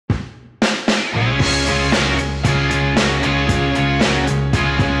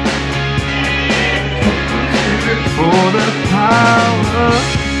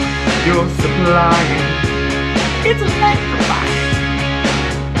flying. It's electrifying.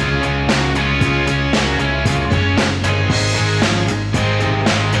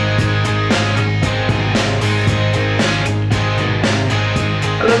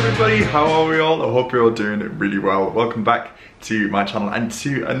 Hello everybody, how are we all? I hope you're all doing really well. Welcome back to my channel and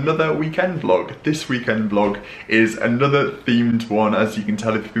to another weekend vlog. This weekend vlog is another themed one, as you can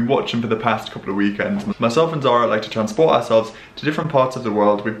tell if you've been watching for the past couple of weekends. Myself and Zara like to transport ourselves to different parts of the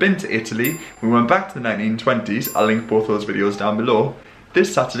world. We've been to Italy, we went back to the 1920s, I'll link both those videos down below.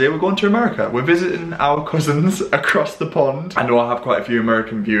 This Saturday we're going to America. We're visiting our cousins across the pond. I know I have quite a few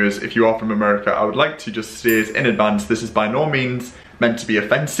American viewers. If you are from America, I would like to just state in advance, this is by no means meant to be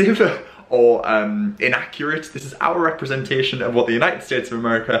offensive or inaccurate. This is our representation of what the United States of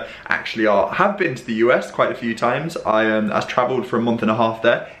America actually are. I have been to the US quite a few times. I travelled for a month and a half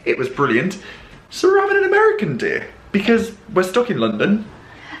there. It was brilliant. So we're having an American day because we're stuck in London.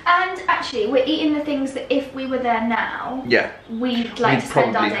 And actually, we're eating the things that if we were there now, we'd like to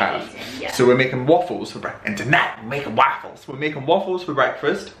spend our day eating. Yeah. So we're making waffles for breakfast. And tonight, we're making waffles. We're making waffles for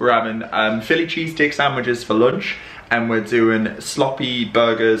breakfast. We're having Philly cheesesteak sandwiches for lunch. And we're doing sloppy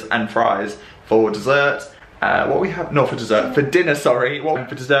burgers and fries for dessert. What we have, no, for dessert, for dinner, sorry. Well,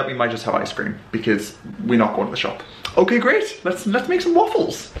 for dessert, we might just have ice cream because we're not going to the shop. Okay, great. Let's make some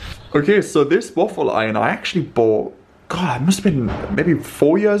waffles. Okay, so this waffle iron I actually bought, God, it must have been maybe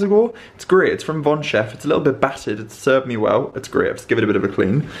 4 years ago. It's great, it's from Von Chef. It's a little bit battered, it's served me well. It's great, let's give it a bit of a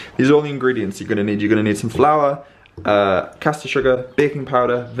clean. These are all the ingredients you're gonna need. You're gonna need some flour, caster sugar, baking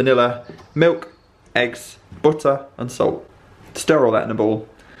powder, vanilla, milk, eggs, butter, and salt. Stir all that in a bowl.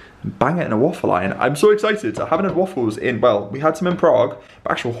 Bang it in a waffle iron. I'm so excited. I haven't had waffles in, well, we had some in Prague,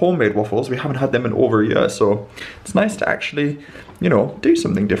 but actual homemade waffles, we haven't had them in over a year, so it's nice to actually, you know, do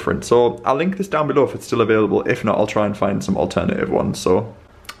something different. So I'll link this down below if it's still available. If not, I'll try and find some alternative ones. So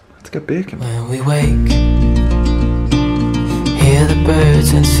let's get baking. When we wake, hear the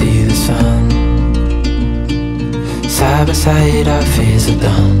birds and see the sun. Side by side our fears are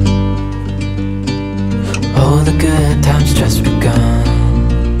done. All the good times just begun.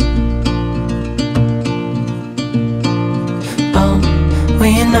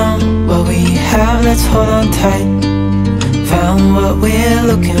 We know what we have, let's hold on tight. Found what we're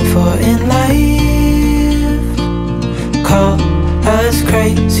looking for in life. Call us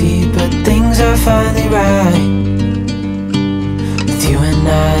crazy, but things are finally right. With you and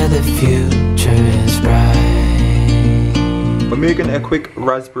I, the future is bright. We're making a quick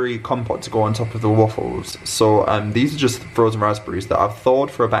raspberry compote to go on top of the waffles. So these are just frozen raspberries that I've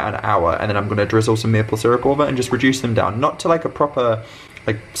thawed for about an hour, and then I'm going to drizzle some maple syrup over and just reduce them down. Not to like a proper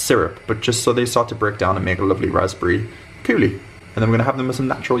like syrup, but just so they start to break down and make a lovely raspberry coulis. And then we're going to have them with some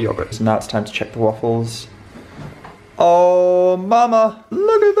natural yogurt. So now it's time to check the waffles. Oh mama,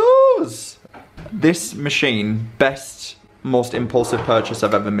 look at those! This machine, best, most impulsive purchase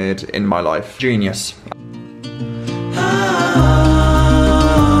I've ever made in my life. Genius.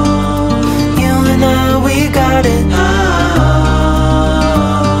 We got it.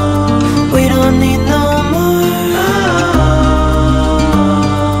 We don't need no more.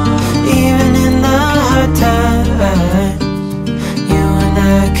 Even in the hard times, you and I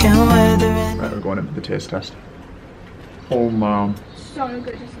can weather it. Right, we're going in for the taste test. Oh man. So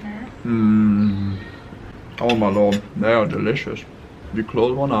good, isn't it? Mmm. Oh my lord, they are delicious. If you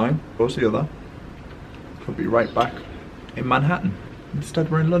close one eye, close the other, could be right back in Manhattan. Instead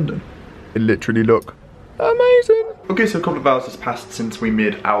we're in London. It literally look amazing. Okay, so a couple of hours has passed since we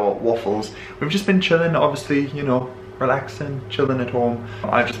made our waffles. We've just been chilling, obviously, you know, relaxing, chilling at home.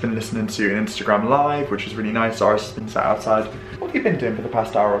 I've just been listening to an Instagram live, which is really nice. Zara's just been sat outside. What have you been doing for the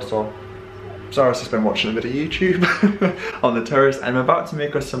past hour or so? Zara's just been watching a bit of YouTube on the terrace, and I'm about to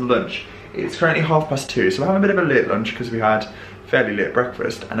make us some lunch. It's currently 2:30, so we're having a bit of a late lunch because we had fairly late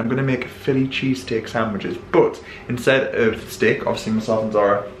breakfast, and I'm gonna make Philly cheesesteak sandwiches. But instead of steak, obviously myself and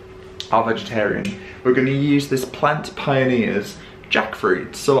Zara are vegetarian, we're going to use this Plant Pioneers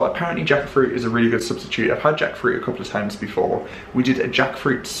jackfruit. So apparently jackfruit is a really good substitute. I've had jackfruit a couple of times before. We did a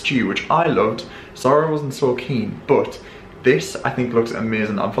jackfruit stew, which I loved. Zara wasn't so keen, but this I think looks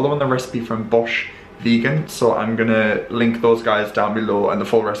amazing. I'm following the recipe from Bosch Vegan, so I'm gonna link those guys down below and the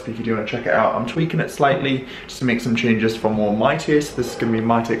full recipe if you do want to check it out. I'm tweaking it slightly just to make some changes for more my taste. This is gonna be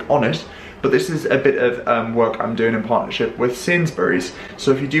my take on it. But this is a bit of work I'm doing in partnership with Sainsbury's.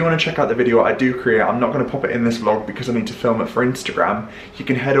 So if you do want to check out the video I do create, I'm not going to pop it in this vlog because I need to film it for Instagram. You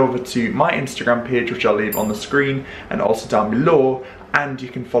can head over to my Instagram page, which I'll leave on the screen and also down below, And you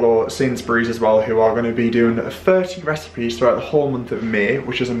can follow Sainsbury's as well, who are going to be doing 30 recipes throughout the whole month of May,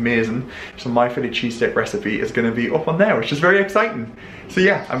 which is amazing. So my Philly cheesesteak recipe is going to be up on there, which is very exciting. So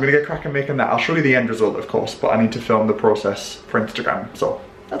yeah, I'm going to get cracking making that. I'll show you the end result, of course, but I need to film the process for Instagram. So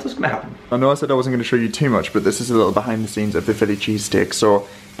that's what's going to happen. I know I said I wasn't going to show you too much, but this is a little behind the scenes of the Philly cheesesteak. So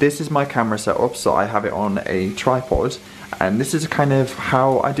this is my camera setup, so I have it on a tripod. And this is kind of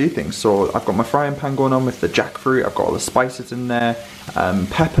how I do things. So I've got my frying pan going on with the jackfruit, I've got all the spices in there,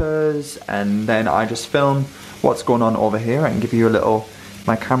 peppers, and then I just film what's going on over here. I can give you a little,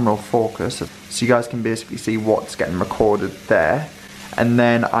 my camera will focus, so you guys can basically see what's getting recorded there. And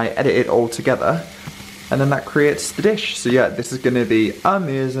then I edit it all together, and then that creates the dish. So yeah, this is gonna be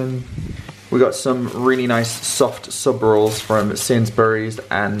amazing. We got some really nice soft sub rolls from Sainsbury's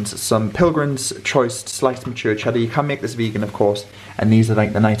and some Pilgrim's Choice sliced mature cheddar. You can make this vegan, of course. And these are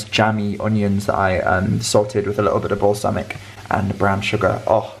like the nice jammy onions that I sauteed with a little bit of balsamic and brown sugar.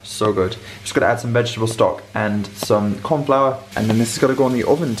 Oh, so good. Just gotta add some vegetable stock and some corn flour. And then this has gotta go in the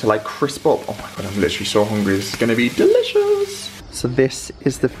oven to like crisp up. Oh my God, I'm literally so hungry. This is gonna be delicious. So this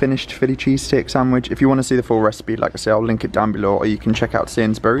is the finished Philly cheesesteak sandwich. If you want to see the full recipe, like I say, I'll link it down below, or you can check out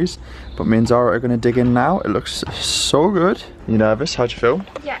Sainsbury's. But me and Zara are going to dig in now. It looks so good. You nervous? How'd you feel?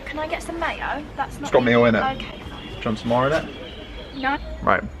 Yeah, can I get some mayo? That's not. It's got mayo in it. Okay, fine. Do you want some more in it? No.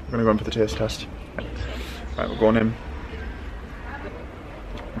 Right, we're going to go in for the taste test. Right, we're going in.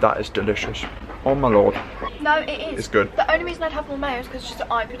 That is delicious. Oh my Lord. No, it is. It's good. The only reason I'd have more mayo is because just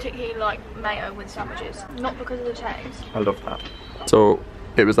I particularly like mayo with sandwiches, not because of the taste. I love that. So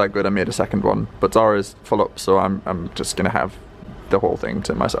it was that good, I made a second one, but Zara's full up, so I'm just gonna have the whole thing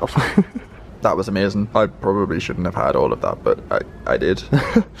to myself. That was amazing. I probably shouldn't have had all of that, but I did.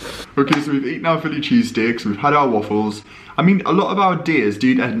 Okay, so we've eaten our Philly cheesesteaks, we've had our waffles. I mean, a lot of our days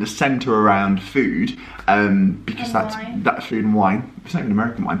do tend to centre around food, because that's food and wine. It's not even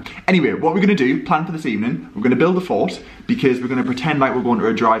American wine. Anyway, what we're gonna do, plan for this evening, we're gonna build a fort, because we're gonna pretend like we're going to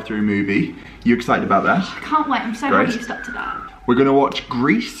a drive-through movie. You excited about that? I can't wait, I'm so happy you stuck to that. We're gonna watch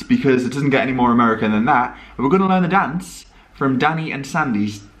Grease, because it doesn't get any more American than that. And we're gonna learn the dance from Danny and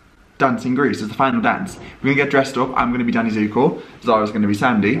Sandy's Dancing Grease as the final dance. We're gonna get dressed up. I'm gonna be Danny Zuko, Zara's gonna be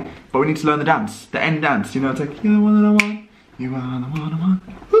Sandy, but we need to learn the dance, the end dance. You know, it's like, you're the one that I want, you are the one I want,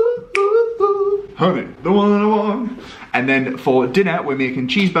 ooh, ooh, ooh. Honey, the one that I want. And then for dinner, we're making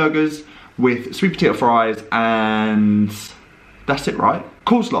cheeseburgers with sweet potato fries, and that's it, right?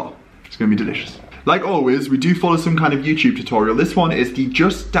 Coleslaw. It's gonna be delicious. Like always, we do follow some kind of YouTube tutorial. This one is the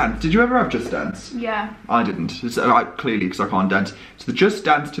Just Dance. Did you ever have Just Dance? Yeah. I didn't. It's, clearly, because I can't dance. So the Just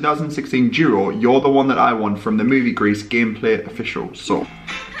Dance 2016 Duo, you're the one that I won from the movie Grease gameplay official. So.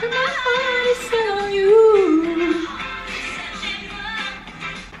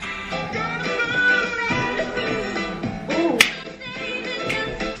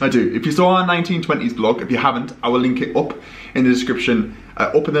 I do. If you saw our 1920s vlog, if you haven't, I will link it up in the description,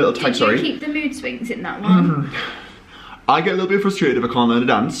 up in the little type, sorry. Did you keep the mood swings in that one? I get a little bit frustrated if I can't learn a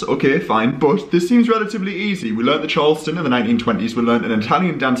dance. Okay, fine, but this seems relatively easy. We learnt the Charleston in the 1920s, we learnt an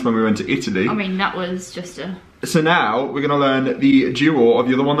Italian dance when we went to Italy. I mean, that was just a... So now, we're gonna learn the duo of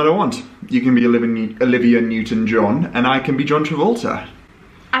You're the One That I Want. You can be Olivia Newton-John, and I can be John Travolta.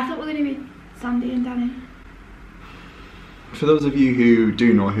 I thought we were gonna be Sandy and Danny. For those of you who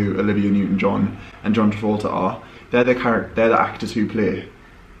do know who Olivia Newton-John and John Travolta are, they're the actors who play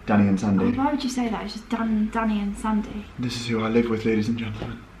Danny and Sandy. Oh, why would you say that? It's just Danny and Sandy. This is who I live with, ladies and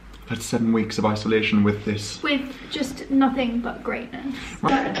gentlemen. I've had 7 weeks of isolation with this. With just nothing but greatness.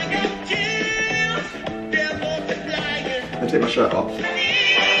 Right. I take my shirt off.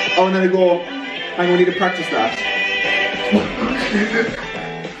 Oh, and then I go, hang on, we need to practice that.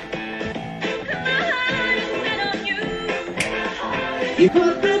 You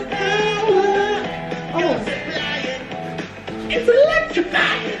put the power. Oh. It's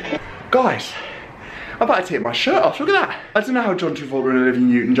electrifying. Guys, I'm about to take my shirt off. Look at that. I don't know how John Travolta and Olivia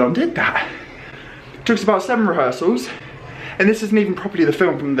Newton-John did that. It took us about 7 rehearsals, and this isn't even properly the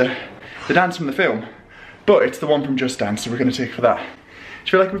film from the dance from the film, but it's the one from Just Dance, so we're going to take for that. Do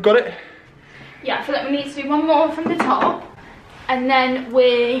you feel like we've got it? Yeah, I feel like we need to do one more from the top. And then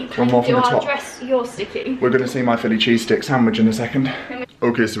we can do our dress you're sticky. We're going to see my Philly cheesesteak sandwich in a second.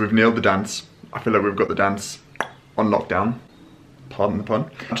 Okay, so we've nailed the dance. I feel like we've got the dance on lockdown. Pardon the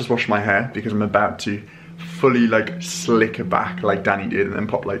pun. I just washed my hair because I'm about to fully like slick it back like Danny did and then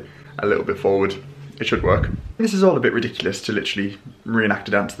pop like a little bit forward. It should work. This is all a bit ridiculous to literally reenact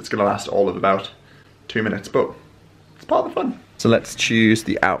a dance that's going to last all of about 2 minutes, but it's part of the fun. So let's choose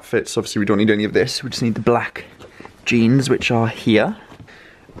the outfits. Obviously we don't need any of this. We just need the black jeans, which are here,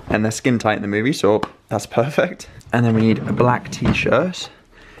 and they're skin tight in the movie, so that's perfect. And then we need a black t-shirt,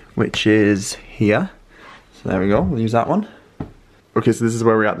 which is here. So there we go, we'll use that one. Okay, so this is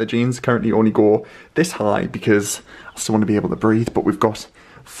where we're at. The jeans currently only go this high because I still want to be able to breathe, but we've got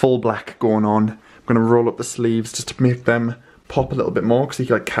full black going on. I'm gonna roll up the sleeves just to make them pop a little bit more because you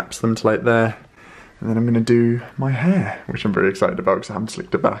can like caps them to like there. And then I'm gonna do my hair, which I'm very excited about because I haven't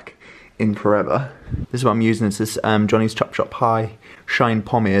slicked it back in forever. This is what I'm using. It's this Johnny's Chop Shop High Shine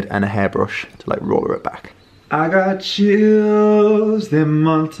Pomade and a hairbrush to like roll it back. I got chills, they're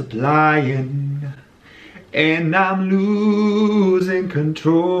multiplying, and I'm losing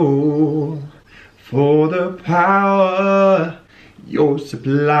control for the power you're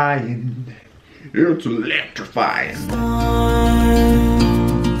supplying. It's electrifying.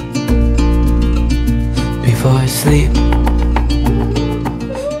 Before I sleep,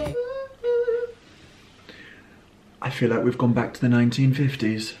 I feel like we've gone back to the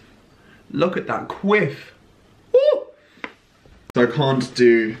 1950s. Look at that quiff. Woo! So I can't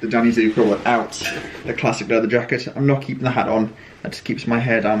do the Danny Zuko without the classic leather jacket. I'm not keeping the hat on. That just keeps my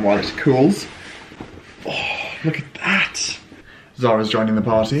hair down while it cools. Oh, look at that. Zara's joining the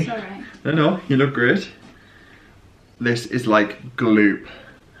party. It's alright. No, you look great. This is like glue.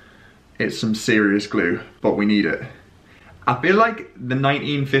 It's some serious glue, but we need it. I feel like the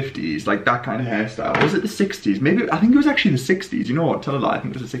 1950s, like that kind of hairstyle, was it the 60s? Maybe, I think it was actually the 60s. You know what, tell a lie, I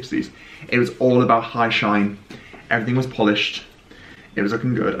think it was the 60s. It was all about high shine. Everything was polished. It was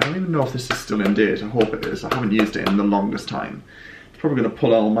looking good. I don't even know if this is still in date. I hope it is. I haven't used it in the longest time. It's probably gonna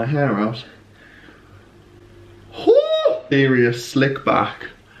pull all my hair out. Oh, serious slick back.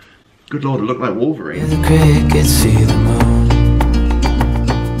 Good lord, I look like Wolverine. The crickets see the moon,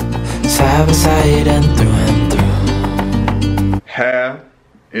 side by side and through. Hair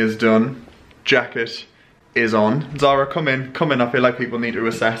is done. Jacket is on. Zara, come in. Come in. I feel like people need to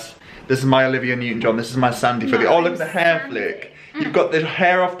assess. This is my Olivia Newton-John. This is my Sandy for the. Oh, look at the hair flick. You've got the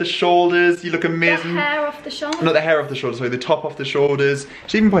hair off the shoulders. You look amazing. The hair off the shoulders? Not the hair off the shoulders, sorry, the top off the shoulders.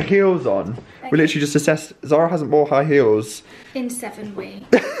 She even put heels on. Okay. We literally just assessed. Zara hasn't worn high heels in 7 weeks.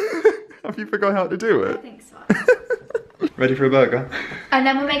 Have you forgot how to do it? I think so. Ready for a burger? And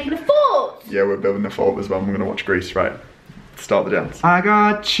then we're making a fort. Yeah, we're building a fort as well. We're gonna watch Grease, right? Start the dance. I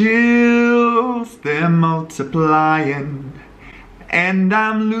got chills, they're multiplying, and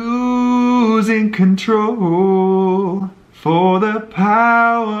I'm losing control for the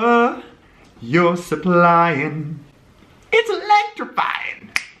power you're supplying. It's electrifying.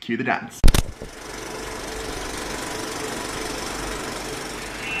 Cue the dance.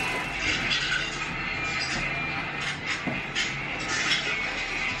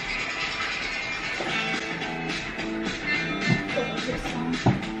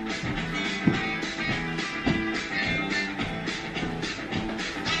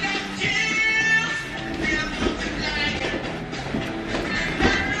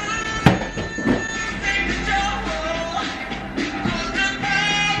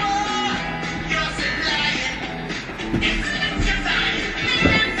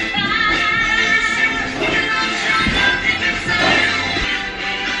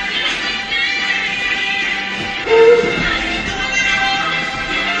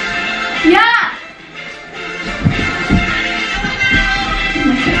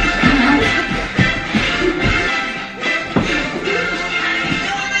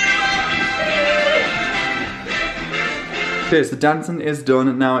 Okay, so the dancing is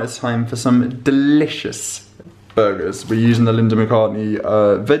done. Now it's time for some delicious burgers. We're using the Linda McCartney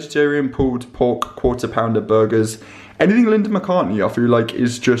vegetarian pulled pork quarter pounder burgers. Anything Linda McCartney I feel like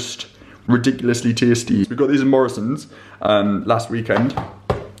is just ridiculously tasty. We got these in Morrison's last weekend,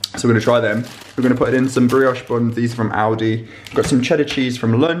 so we're gonna try them. We're gonna put it in some brioche buns. These are from Aldi. We've got some cheddar cheese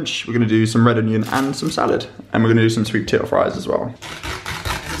from lunch. We're gonna do some red onion and some salad, and we're gonna do some sweet potato fries as well.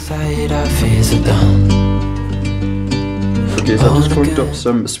 Okay, so I've just cooked up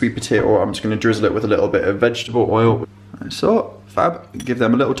some sweet potato. I'm just going to drizzle it with a little bit of vegetable oil. So, fab, give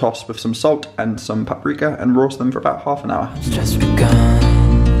them a little toss with some salt and some paprika and roast them for about half an hour.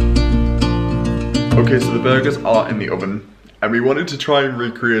 Okay, so the burgers are in the oven, and we wanted to try and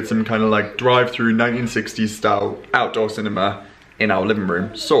recreate some kind of like drive-through 1960s style outdoor cinema in our living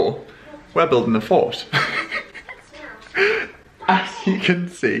room. So, we're building a fort. As you can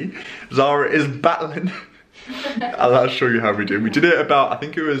see, Zara is battling. I'll show you how we do. We did it about, I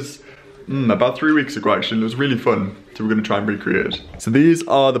think it was about 3 weeks ago actually. It was really fun, so we're going to try and recreate it. So these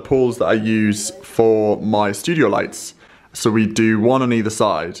are the poles that I use for my studio lights. So we do one on either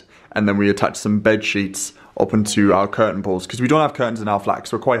side, and then we attach some bed sheets up into our curtain poles, because we don't have curtains in our flat,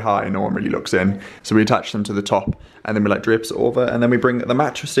 so we're quite high and no one really looks in. So we attach them to the top, and then we like drapes it over, and then we bring the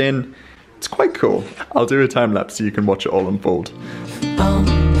mattress in, It's quite cool. I'll do a time lapse so you can watch it all unfold.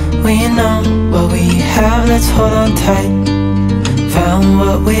 We know what we have, let's hold on tight. Found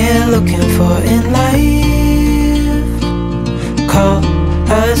what we're looking for in life. Call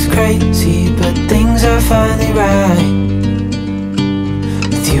us crazy, but things are finally right.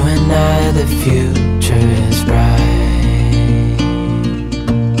 With you and I, the future is bright.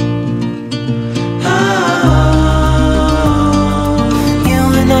 Oh, you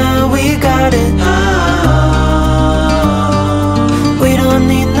and I, we got it. Oh, we don't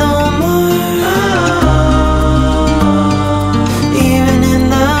need no more. Oh, even in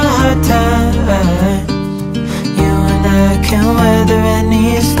the hard times, you and I can weather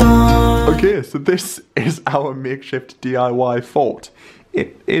any storm. Okay, so this is our makeshift DIY fort.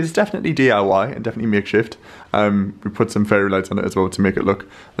 It is definitely DIY and definitely makeshift. We put some fairy lights on it as well to make it look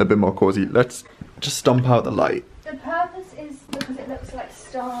a bit more cozy. Let's just stomp out the light. The purpose is because it looks like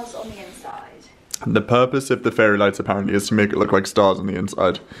stars on the inside. The purpose of the fairy lights apparently is to make it look like stars on the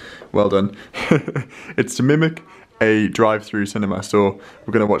inside. Well done. It's to mimic a drive-through cinema, so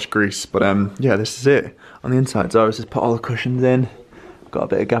we're gonna watch Grease. But yeah, this is it on the inside. So I was just put all the cushions in. Got a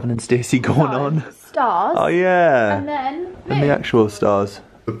bit of Gavin and Stacey going on. Stars. Oh yeah. And then And the actual stars.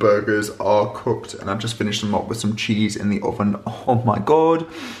 The burgers are cooked and I've just finished them up with some cheese in the oven. Oh my god,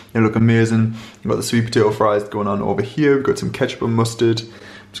 they look amazing. We've got the sweet potato fries going on over here. We've got some ketchup and mustard. I'm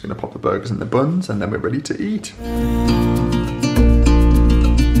just gonna pop the burgers in the buns and then we're ready to eat.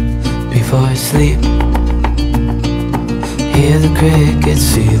 Before I sleep, hear the crickets,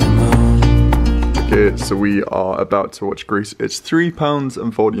 see the moon. Okay, so we are about to watch Grease. It's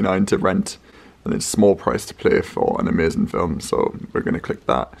 £3.49 to rent. And it's a small price to play for an amazing film, so we're going to click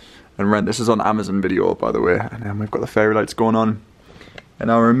that and rent. This is on Amazon Video, by the way, and then we've got the fairy lights going on and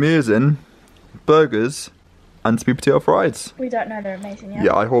our amazing burgers and sweet potato fries. we don't know they're amazing yet.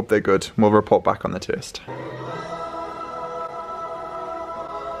 Yeah, I hope they're good. We'll report back on the taste.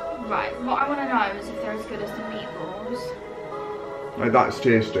 Right, what I want to know is if they're as good as the meatballs. Like, that's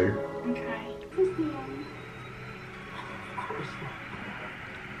tasty. Okay.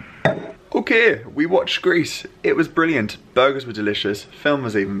 Okay, we watched Grease. It was brilliant. Burgers were delicious. Film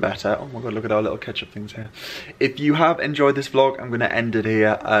was even better. Oh my god, look at our little ketchup things here. If you have enjoyed this vlog, I'm going to end it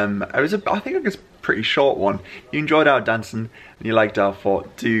here. I think it was a pretty short one. If you enjoyed our dancing and you liked our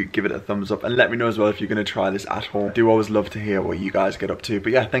fort, do give it a thumbs up and let me know as well if you're going to try this at home. I do always love to hear what you guys get up to.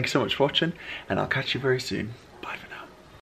 But yeah, thanks so much for watching and I'll catch you very soon.